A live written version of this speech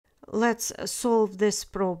Let's solve this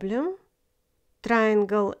problem.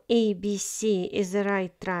 Triangle ABC is a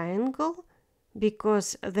right triangle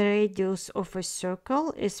because the radius of a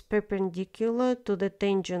circle is perpendicular to the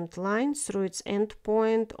tangent line through its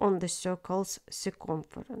endpoint on the circle's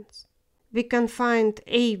circumference. We can find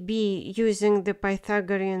AB using the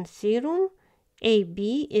Pythagorean theorem.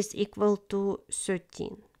 AB is equal to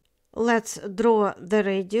 13. Let's draw the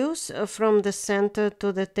radius from the center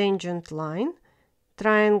to the tangent line.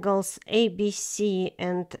 Triangles ABC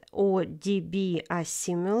and ODB are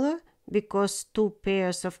similar because two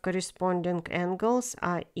pairs of corresponding angles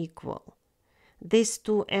are equal. These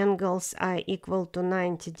two angles are equal to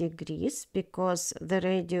 90 degrees because the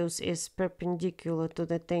radius is perpendicular to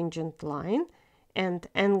the tangent line, and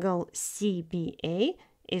angle CBA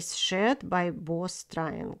is shared by both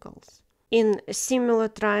triangles. In similar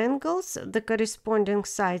triangles, the corresponding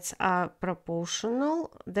sides are proportional.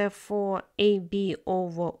 Therefore, AB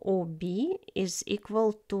over OB is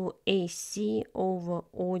equal to AC over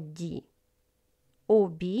OD.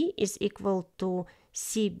 OB is equal to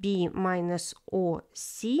CB minus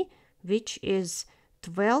OC, which is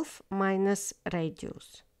 12 minus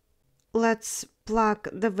radius. Let's plug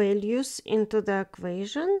the values into the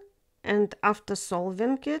equation, and after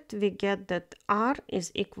solving it, we get that R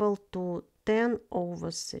is equal to 10 over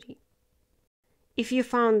 3. If you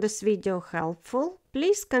found this video helpful,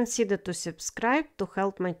 please consider to subscribe to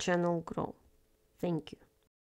help my channel grow. Thank you.